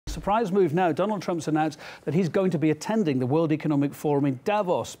Surprise move now. Donald Trump's announced that he's going to be attending the World Economic Forum in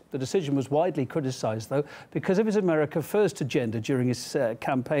Davos. The decision was widely criticised, though, because of his America First agenda during his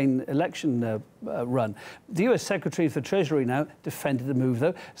campaign election run. The US Secretary for the Treasury now defended the move,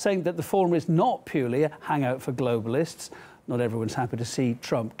 though, saying that the forum is not purely a hangout for globalists. Not everyone's happy to see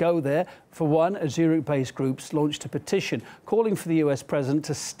Trump go there. For one, a Zurich-based group launched a petition calling for the US president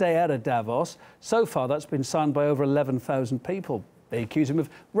to stay out of Davos. So far, that's been signed by over 11,000 people. They accuse him of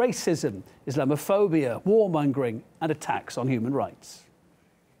racism, Islamophobia, warmongering and attacks on human rights.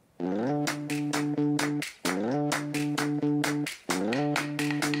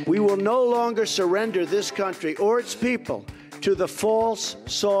 We will no longer surrender this country or its people to the false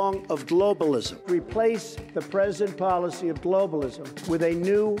song of globalism. Replace the present policy of globalism with a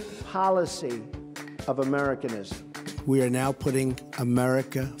new policy of Americanism. We are now putting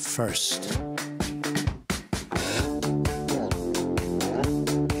America first.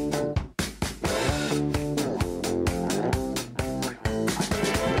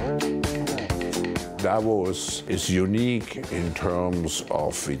 Davos is unique in terms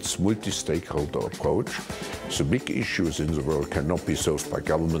of its multi-stakeholder approach. So big issues in the world cannot be solved by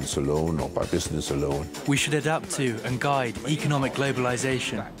governments alone or by business alone. We should adapt to and guide economic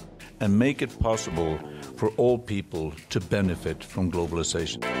globalization and make it possible for all people to benefit from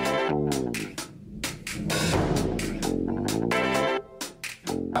globalization.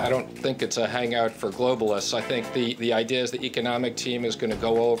 I don't think it's a hangout for globalists. I think the idea is the economic team is going to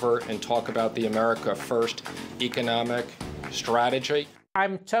go over and talk about the America First economic strategy.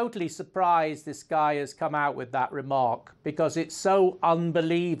 I'm totally surprised this guy has come out with that remark because it's so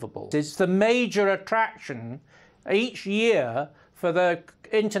unbelievable. It's the major attraction each year for the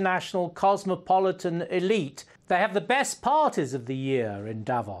international cosmopolitan elite. They have the best parties of the year in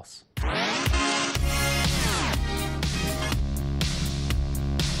Davos.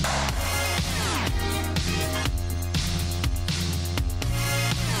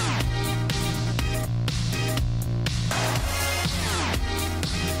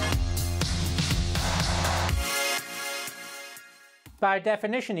 By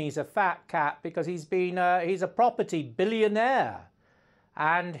definition, he's a fat cat because he's a property billionaire,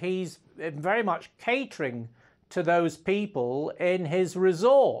 and he's very much catering to those people in his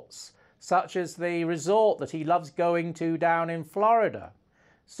resorts, such as the resort that he loves going to down in Florida.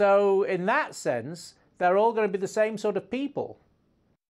 So in that sense, they're all going to be the same sort of people.